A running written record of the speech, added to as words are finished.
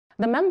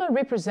The member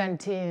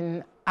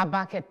representing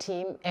Abak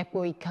Etim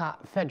Ekpo Ika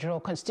Federal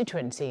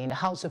Constituency in the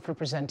House of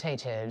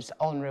Representatives,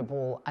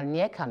 Honorable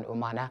Aniekan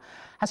Umanah,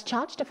 has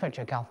charged the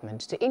federal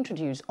government to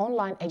introduce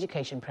online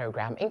education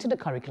program into the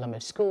curriculum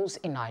of schools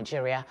in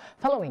Nigeria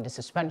following the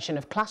suspension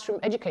of classroom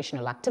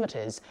educational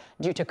activities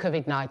due to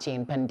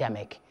COVID-19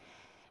 pandemic.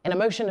 In a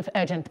motion of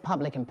urgent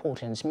public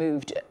importance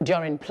moved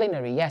during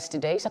plenary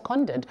yesterday,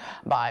 seconded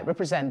by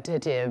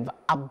Representative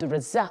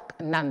Abdulrazak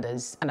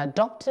Nandas and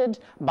adopted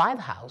by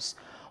the House,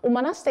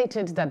 Umanah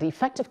stated that the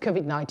effect of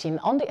COVID-19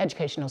 on the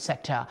educational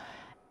sector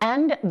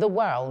and the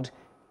world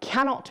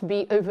cannot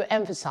be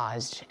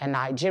overemphasized, and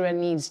Nigeria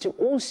needs to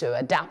also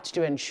adapt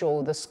to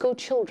ensure the school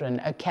children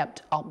are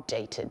kept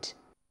updated.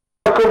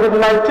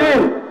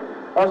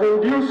 COVID-19 has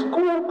induced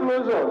school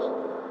closures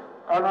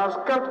and has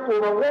kept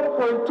over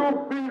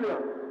 1.2 billion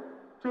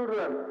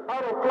children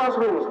out of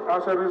classrooms.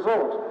 As a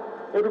result,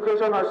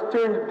 education has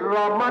changed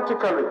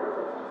dramatically,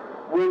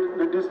 with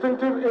the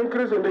distinctive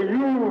increase in the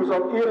use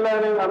of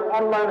e-learning and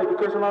online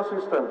educational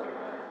systems,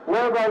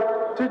 whereby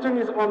teaching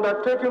is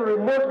undertaken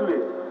remotely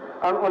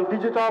and on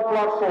digital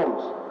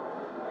platforms.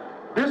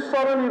 This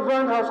sudden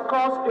event has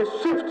caused a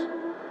shift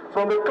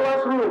from the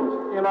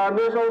classrooms in our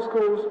nation's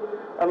schools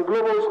and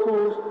global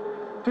schools.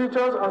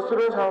 Teachers and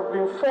students have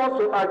been forced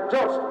to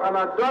adjust and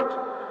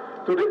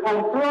adapt to the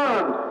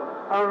unplanned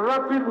and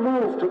rapid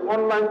move to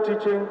online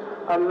teaching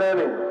and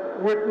learning,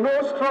 with no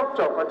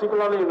structure,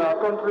 particularly in our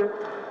country,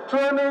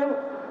 training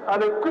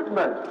and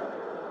equipment,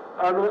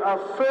 and we are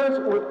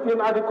faced with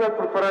inadequate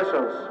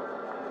preparations.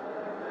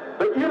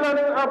 The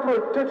e-learning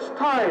approach takes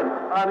time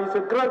and is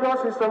a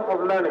gradual system of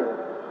learning,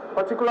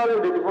 particularly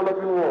in the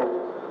developing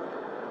world.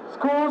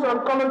 Schools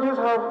and colleges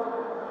have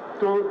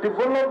to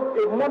develop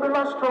a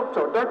modular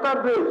structure,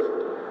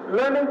 data-based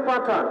learning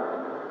pattern,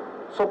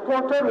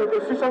 supported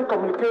with efficient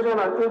communication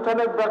and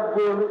internet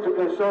backbone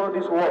to ensure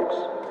this works.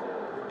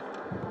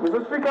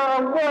 Mr. Speaker,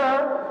 I'm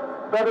aware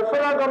that the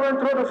federal government,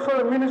 through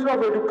the Ministry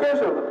of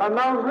Education,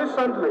 announced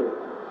recently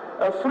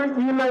a free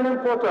e-learning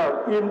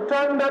portal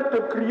intended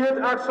to create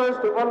access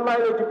to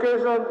online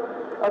education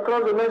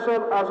across the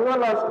nation, as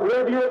well as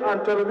radio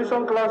and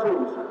television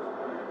classrooms.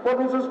 But,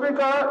 Mr.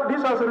 Speaker,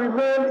 this has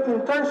remained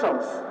in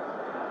tensions,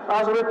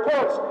 as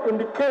reports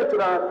indicate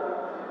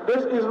that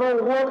this is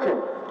not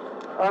working,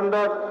 and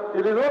that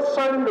it is not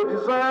serving the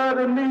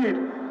desired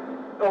need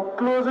of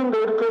closing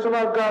the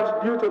educational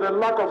gaps due to the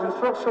lack of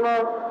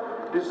instructional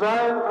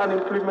design and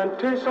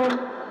implementation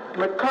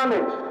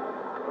mechanics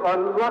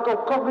and lack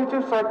of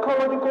cognitive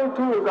psychological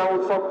tools that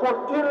would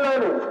support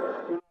e-learning